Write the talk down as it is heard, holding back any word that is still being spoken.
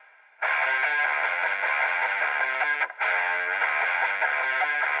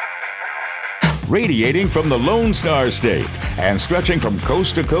radiating from the Lone Star State and stretching from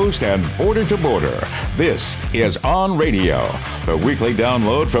coast to coast and border to border. This is On Radio, the weekly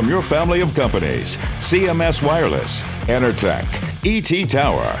download from your family of companies: CMS Wireless, Enertech, ET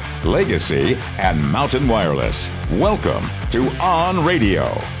Tower, Legacy, and Mountain Wireless. Welcome to On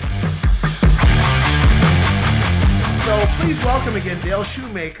Radio. So please welcome again Dale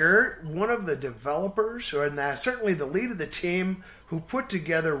Shoemaker, one of the developers, and certainly the lead of the team who put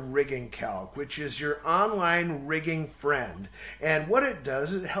together Rigging Calc, which is your online rigging friend. And what it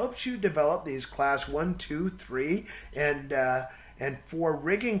does, it helps you develop these class 1, 2, 3, and 4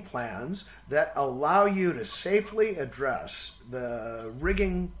 rigging plans that allow you to safely address the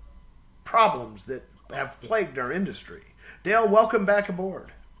rigging problems that have plagued our industry. Dale, welcome back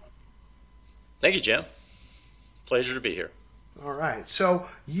aboard. Thank you, Jim. Pleasure to be here. All right. So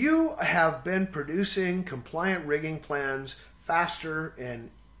you have been producing compliant rigging plans faster and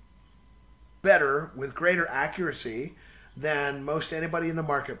better with greater accuracy than most anybody in the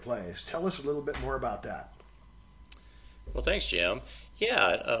marketplace. Tell us a little bit more about that. Well, thanks, Jim.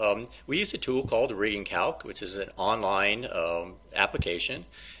 Yeah, we use a tool called Rigging Calc, which is an online application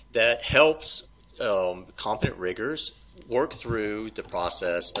that helps competent riggers work through the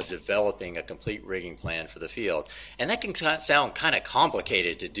process of developing a complete rigging plan for the field. And that can sound kind of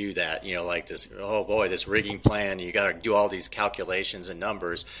complicated to do that, like this, oh boy, this rigging plan, you got to do all these calculations and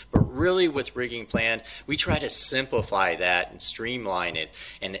numbers. But really with rigging plan, we try to simplify that and streamline it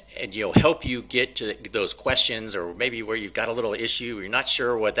and help you get to those questions, or maybe where you've got a little issue, you're not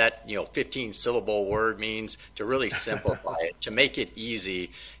sure what that 15 syllable word means, to really simplify it, to make it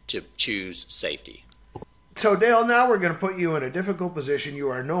easy to choose safety. So, Dale, now we're going to put you in a difficult position. You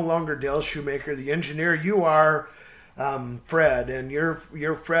are no longer Dale Shoemaker, the engineer. You are Fred, and you're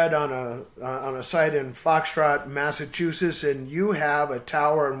Fred on a site in Foxtrot, Massachusetts, and you have a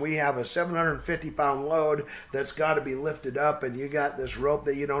tower, and we have a 750-pound load that's got to be lifted up, and you got this rope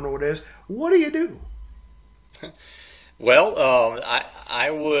that you don't know what it is. What do you do? Well,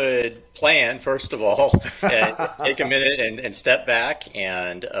 I would plan, first of all, and take a minute and step back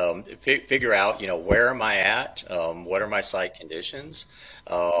and figure out, where am I at? What are my site conditions?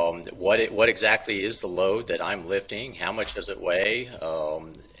 What exactly is the load that I'm lifting? How much does it weigh?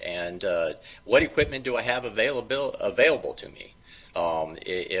 And what equipment do I have available to me?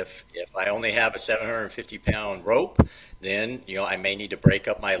 If I only have a 750-pound rope, then I may need to break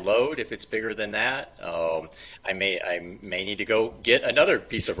up my load if it's bigger than that. I may need to go get another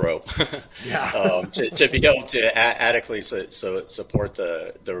piece of rope to be able to adequately support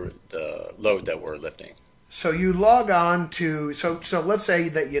the load that we're lifting. So you log on to, so let's say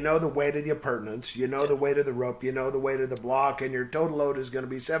that the weight of the appurtenance, the weight of the rope, the weight of the block, and your total load is going to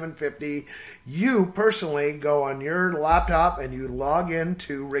be 750. You personally go on your laptop and you log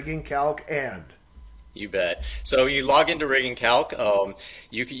into Rigging Calc and... You bet. So you log into Rigging Calc.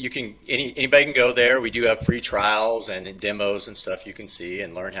 Anybody can go there. We do have free trials and demos and stuff you can see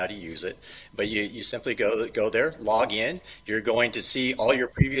and learn how to use it. But you simply go there, log in. You're going to see all your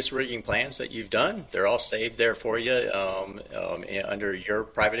previous rigging plans that you've done. They're all saved there for you under your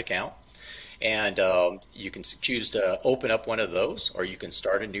private account. And you can choose to open up one of those, or you can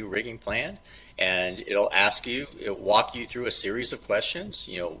start a new rigging plan. And it'll walk you through a series of questions.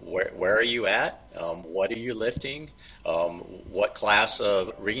 Where are you at? What are you lifting? What class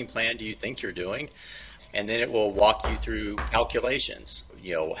of rigging plan do you think you're doing? And then it will walk you through calculations.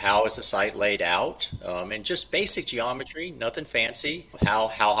 How is the site laid out? And just basic geometry, nothing fancy. How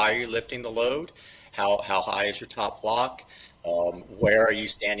high are you lifting the load? How high is your top block? Where are you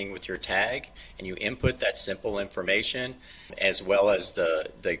standing with your tag? And you input that simple information, as well as the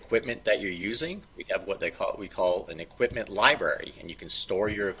equipment that you're using. We have what we call an equipment library, and you can store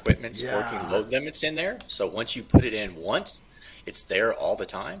your equipment's working load limits in there. So once you put it in once, it's there all the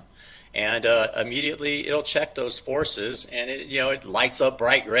time. And immediately it'll check those forces, and it lights up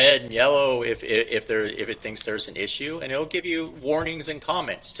bright red and yellow if it thinks there's an issue, and it'll give you warnings and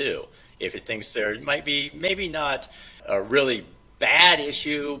comments too if it thinks there might be maybe not a really bad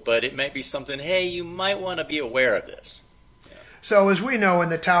issue, but it might be something. Hey, you might want to be aware of this. So as we know in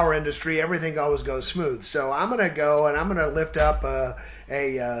the tower industry, everything always goes smooth. So I'm going to go and I'm going to lift up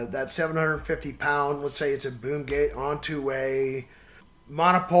that 750 pound, let's say it's a boom gate, onto a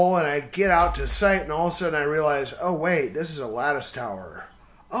monopole, and I get out to site, and all of a sudden I realize, oh wait, this is a lattice tower.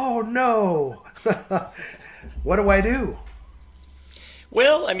 Oh no! What do I do?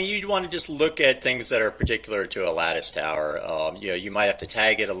 Well, I mean, you'd want to just look at things that are particular to a lattice tower. You might have to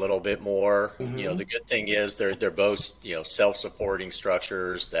tag it a little bit more. The good thing is they're both self-supporting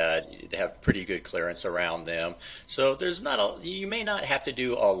structures that have pretty good clearance around them. So you may not have to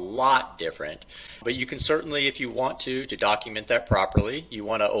do a lot different, but you can certainly, if you want to document that properly, you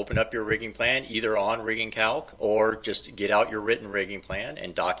want to open up your rigging plan either on Rigging Calc or just get out your written rigging plan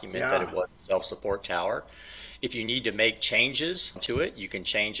and document that it was a self-support tower. If you need to make changes to it, you can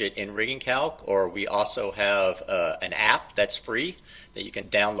change it in Rigging Calc, or we also have an app that's free that you can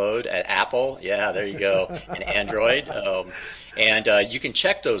download at Apple. Yeah, there you go, and Android. And you can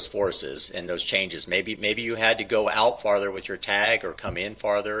check those forces and those changes. Maybe you had to go out farther with your tag or come in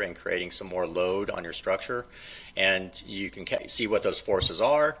farther and creating some more load on your structure. And you can see what those forces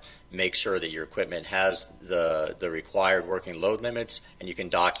are, make sure that your equipment has the required working load limits, and you can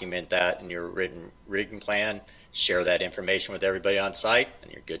document that in your written rigging plan, share that information with everybody on site, and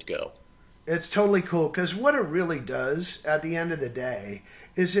you're good to go. It's totally cool, because what it really does at the end of the day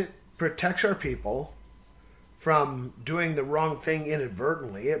is it protects our people from doing the wrong thing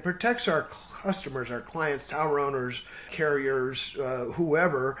inadvertently. It protects our customers, our clients, tower owners, carriers,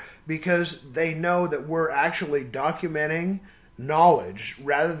 whoever, because they know that we're actually documenting knowledge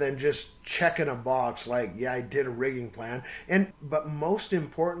rather than just checking a box like, yeah, I did a rigging plan. But most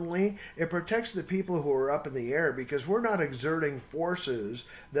importantly, it protects the people who are up in the air, because we're not exerting forces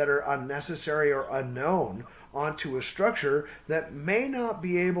that are unnecessary or unknown onto a structure that may not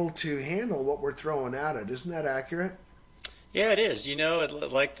be able to handle what we're throwing at it. Isn't that accurate? Yeah, it is.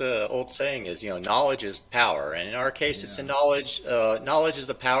 Like the old saying is, knowledge is power. And in our case, it's the knowledge. Knowledge is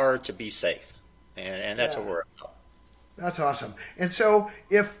the power to be safe. And that's what we're about. That's awesome. And so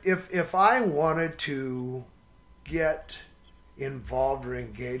if I wanted to get involved or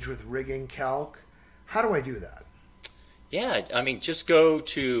engage with Rigging Calc, how do I do that? Yeah, I mean, just go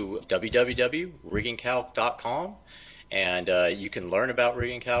to www.riggingcalc.com and you can learn about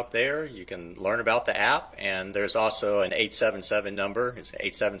Rigging Calc there. You can learn about the app, and there's also an 877 number. It's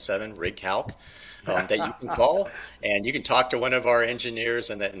 877 Rig Calc. That you can call, and you can talk to one of our engineers,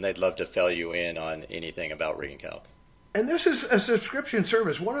 and they'd love to fill you in on anything about Rigging Calc. And this is a subscription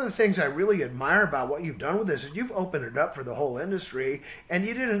service. One of the things I really admire about what you've done with this is you've opened it up for the whole industry, and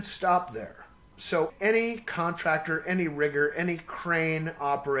you didn't stop there. So any contractor, any rigger, any crane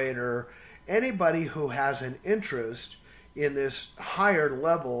operator, anybody who has an interest in this higher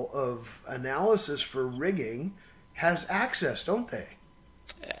level of analysis for rigging has access, don't they?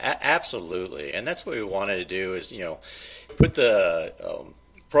 Absolutely. And that's what we wanted to do is, put the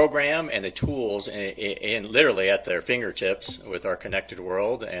program and the tools in literally at their fingertips with our connected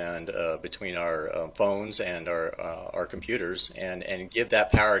world and between our phones and our computers, and give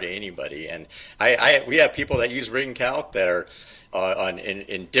that power to anybody. And we have people that use Rigging Calc that are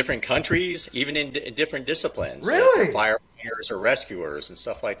in different countries, even in different disciplines. Really? Firefighters or rescuers and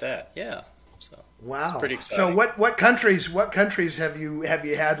stuff like that. Yeah. So wow. It's pretty exciting. So what countries have you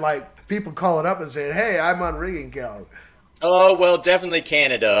had like people calling up and saying, "Hey, I'm on Rigging Calc"? Oh, well, definitely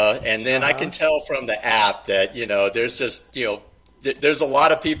Canada. And then I can tell from the app that, there's just, there's a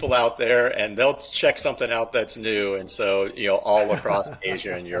lot of people out there, and they'll check something out that's new. And so, all across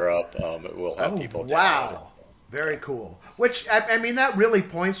Asia and Europe, we'll have people download it. Wow. Very cool. Which, I mean, that really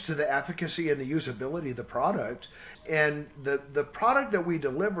points to the efficacy and the usability of the product. And the product that we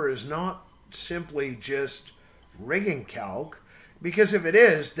deliver is not simply just Rigging Calc. Because if it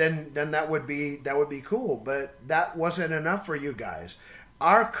is, then that would be cool. But that wasn't enough for you guys.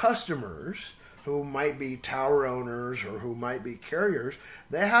 Our customers, who might be tower owners or who might be carriers,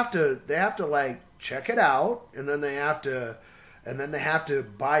 they have to like check it out, and then they have to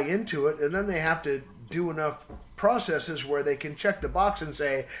buy into it, and then they have to do enough processes where they can check the box and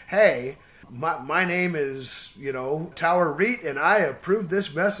say, hey, my name is Tower REIT, and I approve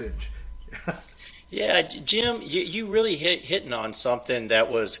this message. Yeah, Jim, you really hitting on something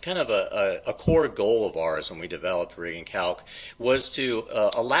that was kind of a core goal of ours when we developed Rigging Calc, was to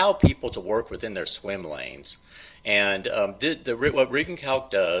allow people to work within their swim lanes. And what Rigging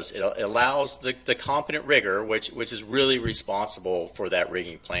Calc does, it allows the competent rigger, which is really responsible for that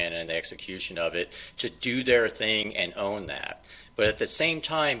rigging plan and the execution of it, to do their thing and own that. But at the same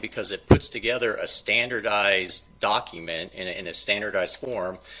time, because it puts together a standardized document in a standardized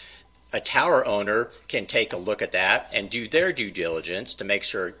form, a tower owner can take a look at that and do their due diligence to make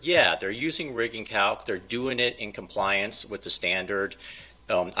sure, yeah, they're using Rigging Calc, they're doing it in compliance with the standard.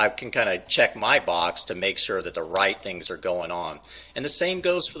 I can kind of check my box to make sure that the right things are going on. And the same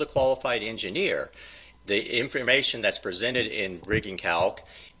goes for the qualified engineer. The information that's presented in Rigging Calc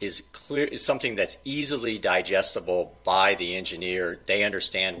is something that's easily digestible by the engineer. They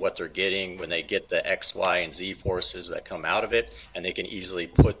understand what they're getting when they get the X, Y, and Z forces that come out of it, and they can easily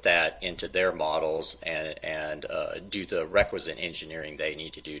put that into their models and do the requisite engineering they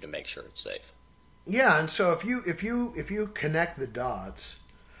need to do to make sure it's safe. Yeah, and so if you connect the dots,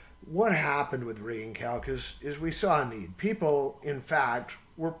 what happened with Rigging Calc is we saw a need. People, in fact,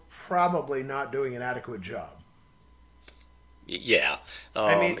 were probably not doing an adequate job. Yeah.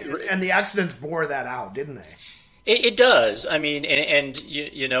 I mean, and the accidents bore that out, didn't they? It does. I mean,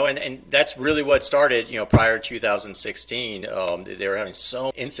 and that's really what started, prior to 2016. They were having so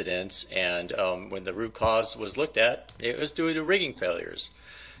many incidents, and when the root cause was looked at, it was due to rigging failures.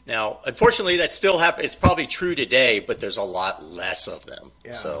 Now, unfortunately, that still happens. It's probably true today, but there's a lot less of them.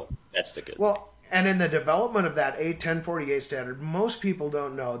 Yeah. So that's the good thing. And in the development of that A1048 standard, most people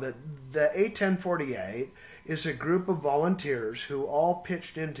don't know that the A1048 is a group of volunteers who all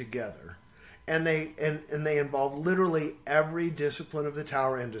pitched in together, and they involve literally every discipline of the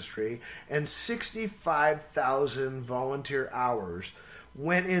tower industry, and 65,000 volunteer hours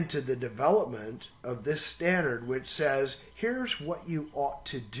went into the development of this standard, which says, here's what you ought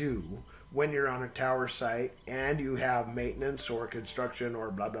to do when you're on a tower site and you have maintenance or construction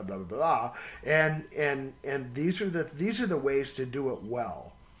or blah blah blah blah blah, and these are the ways to do it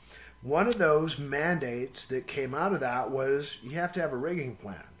well. One of those mandates that came out of that was you have to have a rigging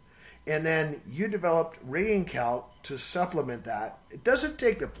plan, and then you developed Rigging Calc to supplement that. It doesn't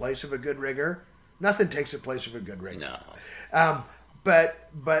take the place of a good rigger. Nothing takes the place of a good rigger. No.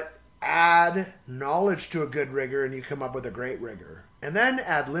 But add knowledge to a good rigger and you come up with a great rigger. And then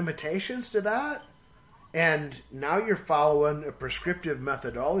add limitations to that, and now you're following a prescriptive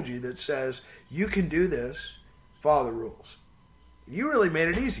methodology that says you can do this, follow the rules. You really made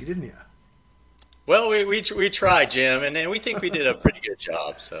it easy, didn't you? Well, we tried, Jim, and we think we did a pretty good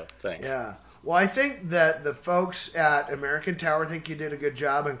job, so thanks. Yeah. Well, I think that the folks at American Tower think you did a good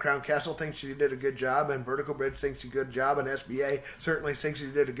job, and Crown Castle thinks you did a good job, and Vertical Bridge thinks you did a good job, and SBA certainly thinks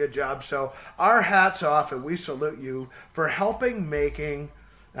you did a good job. So our hats off, and we salute you for helping making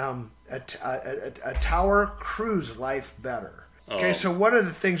a tower crew's life better. Okay, so one of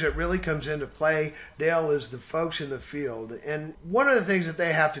the things that really comes into play, Dale, is the folks in the field. And one of the things that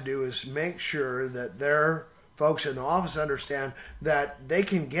they have to do is make sure that their folks in the office understand that they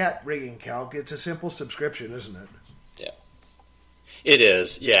can get Rigging Calc. It's a simple subscription, isn't it? Yeah, it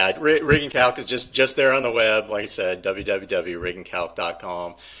is. Yeah, Rigging Calc is just there on the web. Like I said,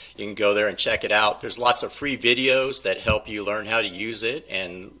 www.riggingcalc.com. You can go there and check it out. There's lots of free videos that help you learn how to use it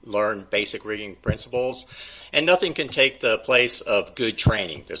and learn basic rigging principles. And nothing can take the place of good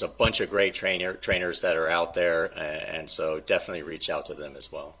training. There's a bunch of great trainers that are out there, and so definitely reach out to them as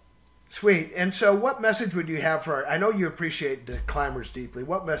well. Sweet. And so what message would you have for I know you appreciate the climbers deeply.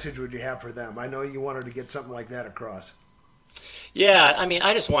 What message would you have for them? I know you wanted to get something like that across. Yeah, I mean,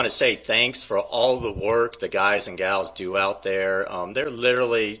 I just want to say thanks for all the work the guys and gals do out there. They're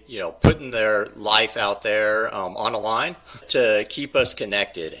literally, putting their life out there on a line to keep us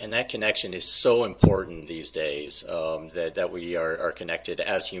connected. And that connection is so important these days, that we are connected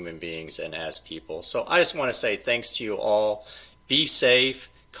as human beings and as people. So I just want to say thanks to you all. Be safe.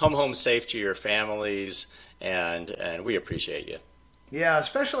 Come home safe to your families, and we appreciate you. Yeah,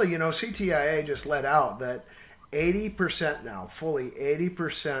 especially, CTIA just let out that 80% now, fully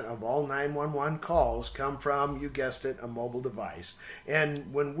 80% of all 911 calls come from, you guessed it, a mobile device.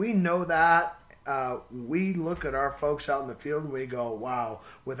 And when we know that, we look at our folks out in the field and we go, wow,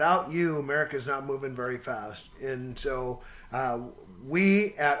 without you, America's not moving very fast. And so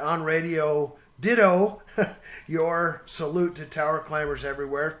we at On Radio ditto your salute to tower climbers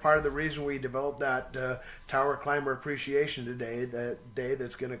everywhere. It's part of the reason we developed that Tower Climber Appreciation Day, that day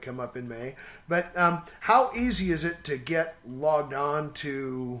that's going to come up in May. But how easy is it to get logged on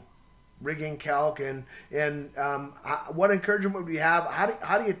to Rigging Calc, and what encouragement would you have?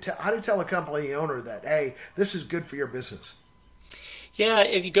 How do you tell a company owner that, hey, this is good for your business? Yeah,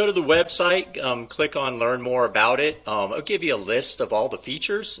 if you go to the website, click on Learn More About it. It'll give you a list of all the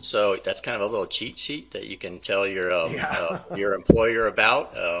features. So that's kind of a little cheat sheet that you can tell your employer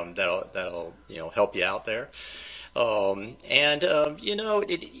about. That'll help you out there.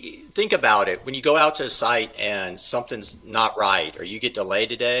 Think about it. When you go out to a site and something's not right, or you get delayed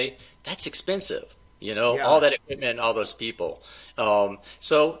today, that's expensive. All that equipment and all those people.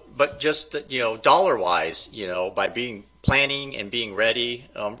 But just dollar wise, by planning and being ready,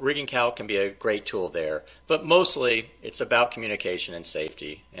 Rigging Calc can be a great tool there. But mostly, it's about communication and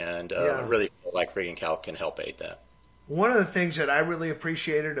safety, and really feel like Rigging Calc can help aid that. One of the things that I really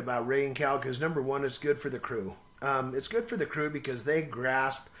appreciated about Rigging Calc is, number one, it's good for the crew. It's good for the crew because they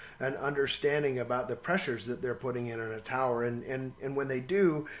grasp an understanding about the pressures that they're putting in a tower. And when they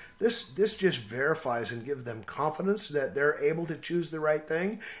do, this just verifies and gives them confidence that they're able to choose the right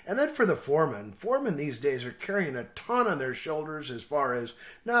thing. And then for the foremen these days are carrying a ton on their shoulders as far as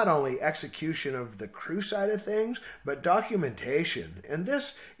not only execution of the crew side of things, but documentation. And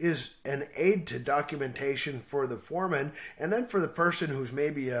this is an aid to documentation for the foreman, and then for the person who's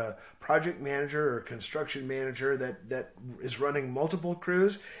maybe a project manager or construction manager that is running multiple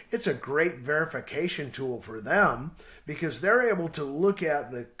crews. It's a great verification tool for them because they're able to look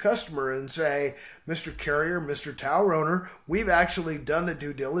at the customer and say, Mr. Carrier, Mr. Tower Owner, we've actually done the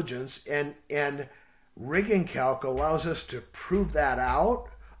due diligence, and Rigging Calc allows us to prove that out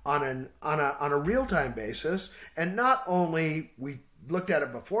on a real-time basis. And not only we looked at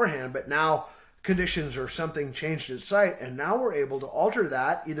it beforehand, but now conditions or something changed at site, and now we're able to alter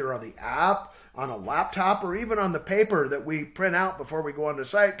that either on the app, on a laptop, or even on the paper that we print out before we go on the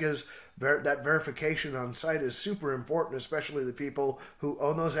site, because that verification on site is super important, especially the people who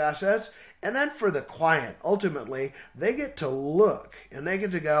own those assets. And then for the client, ultimately, they get to look and they get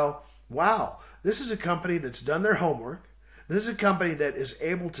to go, wow, this is a company that's done their homework. This is a company that is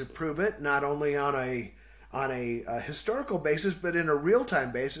able to prove it not only on a historical basis, but in a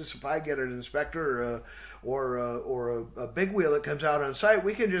real-time basis. If I get an inspector or a big wheel that comes out on site,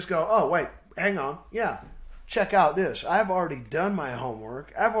 we can just go, oh, wait, hang on. Yeah, check out this. I've already done my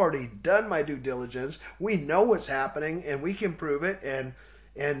homework. I've already done my due diligence. We know what's happening, and we can prove it, and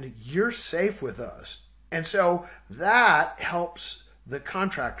you're safe with us. And so that helps the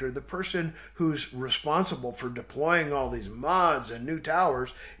contractor, the person who's responsible for deploying all these mods and new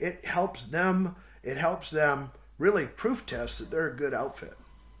towers. It helps them really proof test that they're a good outfit.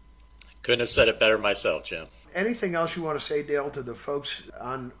 Couldn't have said it better myself, Jim. Anything else you want to say, Dale, to the folks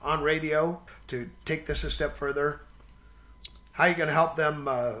on radio to take this a step further? How are you going to help them?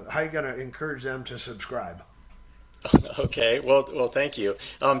 How are you going to encourage them to subscribe? Okay, well, thank you.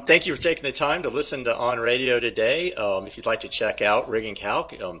 Thank you for taking the time to listen to On Radio today. If you'd like to check out Rigging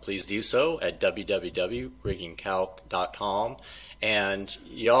Calc, please do so at www.riggingcalc.com. And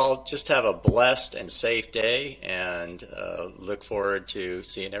y'all just have a blessed and safe day, and look forward to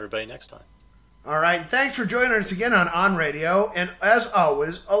seeing everybody next time. All right. Thanks for joining us again on Radio. And as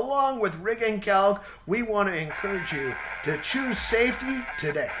always, along with Rigging Calc, we want to encourage you to choose safety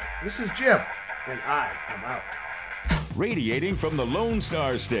today. This is Jim, and I am out. Radiating from the Lone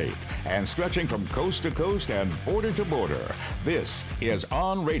Star State and stretching from coast to coast and border to border, this is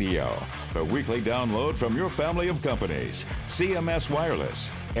On Radio, the weekly download from your family of companies: CMS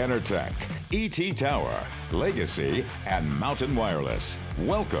Wireless, Enertech, ET Tower, Legacy, and Mountain Wireless.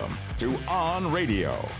 Welcome to On Radio.